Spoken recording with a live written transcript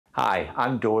Hi,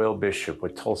 I'm Doyle Bishop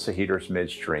with Tulsa Heaters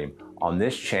Midstream. On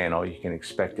this channel, you can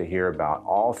expect to hear about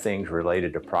all things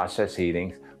related to process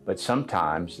heating, but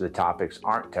sometimes the topics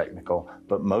aren't technical,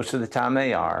 but most of the time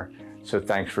they are, so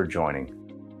thanks for joining.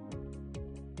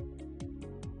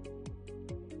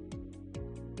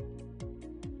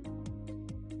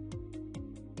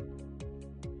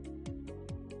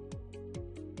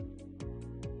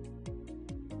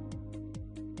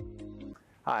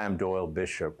 Hi, I'm Doyle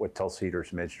Bishop with Tulsa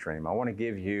Heaters Midstream. I want to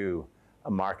give you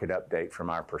a market update from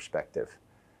our perspective.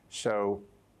 So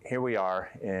here we are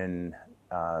in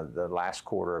the last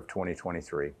quarter of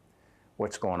 2023.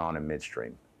 What's going on in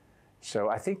midstream? So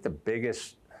I think the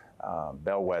biggest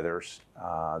bellwethers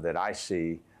that I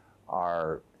see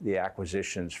are the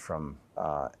acquisitions from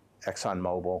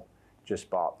ExxonMobil just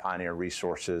bought Pioneer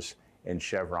Resources, and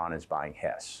Chevron is buying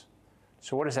Hess.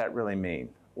 So what does that really mean?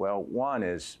 Well, one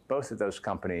is both of those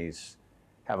companies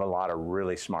have a lot of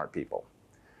really smart people.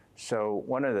 So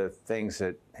one of the things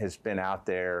that has been out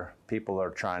there, people are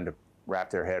trying to wrap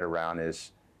their head around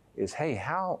is hey,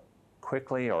 how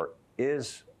quickly or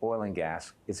is oil and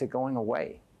gas, is it going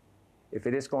away? If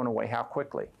it is going away, how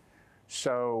quickly?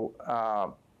 So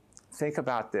think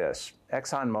about this.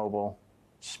 ExxonMobil,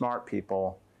 smart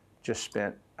people, just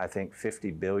spent, I think,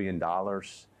 $50 billion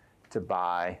to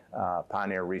buy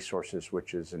Pioneer Resources,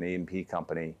 which is an E&P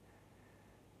company.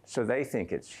 So they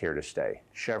think it's here to stay.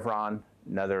 Chevron,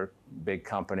 another big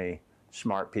company,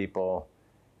 smart people,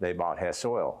 they bought Hess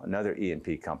Oil, another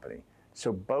E&P company.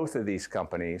 So both of these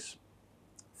companies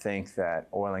think that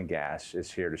oil and gas is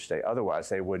here to stay. Otherwise,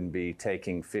 they wouldn't be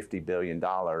taking $50 billion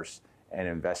and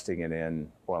investing it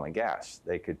in oil and gas.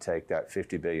 They could take that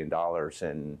 $50 billion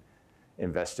and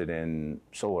invest it in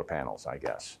solar panels, I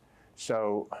guess.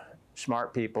 So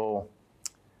smart people,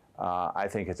 I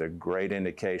think it's a great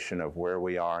indication of where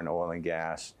we are in oil and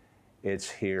gas. It's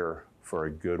here for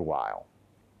a good while.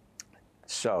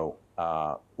 So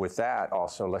with that,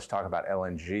 also, let's talk about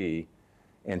LNG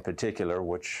in particular,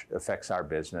 which affects our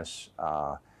business.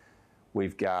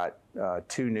 We've got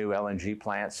 2 new LNG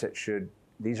plants that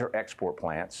these are export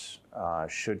plants,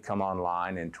 should come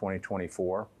online in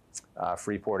 2024.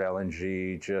 Freeport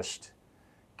LNG just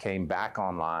came back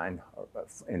online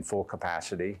in full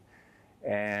capacity,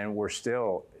 and we're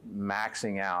still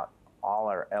maxing out all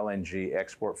our LNG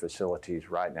export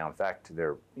facilities right now. In fact,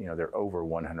 they're over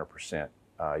 100%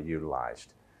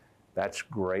 utilized. That's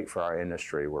great for our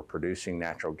industry. We're producing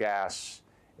natural gas,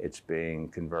 it's being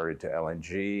converted to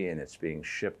LNG, and it's being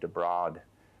shipped abroad.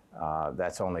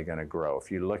 That's only going to grow.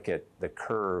 If you look at the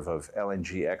curve of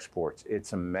LNG exports,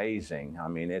 it's amazing. I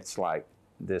mean, it's like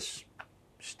this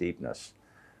steepness.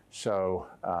 So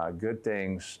good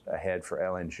things ahead for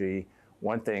LNG.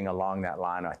 One thing along that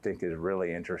line I think is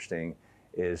really interesting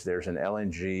is there's an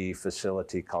LNG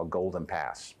facility called Golden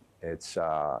Pass. It's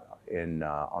on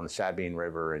the Sabine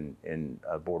River in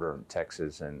border of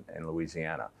Texas and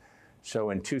Louisiana.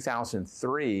 So in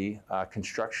 2003,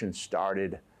 construction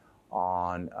started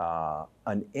on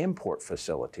an import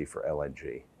facility for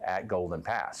LNG at Golden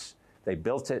Pass. They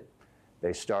built it.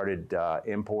 They started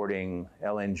importing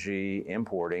LNG, in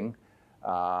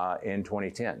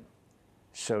 2010.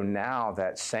 So now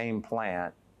that same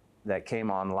plant that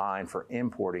came online for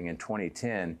importing in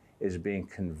 2010 is being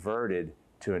converted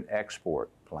to an export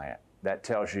plant. That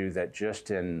tells you that just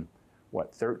in,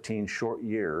 13 short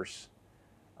years,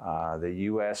 the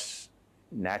U.S.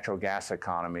 natural gas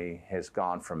economy has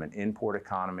gone from an import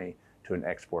economy to an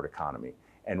export economy.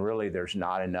 And really, there's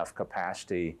not enough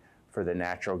capacity for the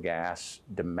natural gas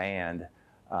demand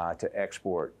to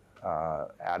export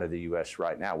out of the U.S.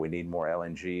 right now. We need more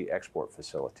LNG export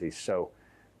facilities. So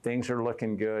things are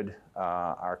looking good.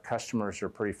 Our customers are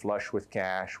pretty flush with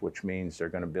cash, which means they're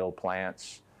going to build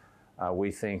plants. We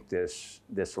think this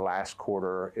last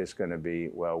quarter is going to be,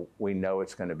 we know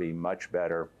it's going to be much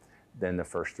better than the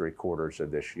first 3 quarters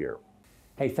of this year.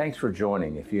 Hey, thanks for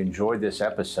joining. If you enjoyed this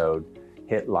episode,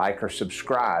 hit like or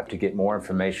subscribe to get more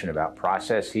information about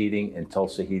process heating and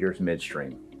Tulsa Heaters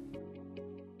Midstream.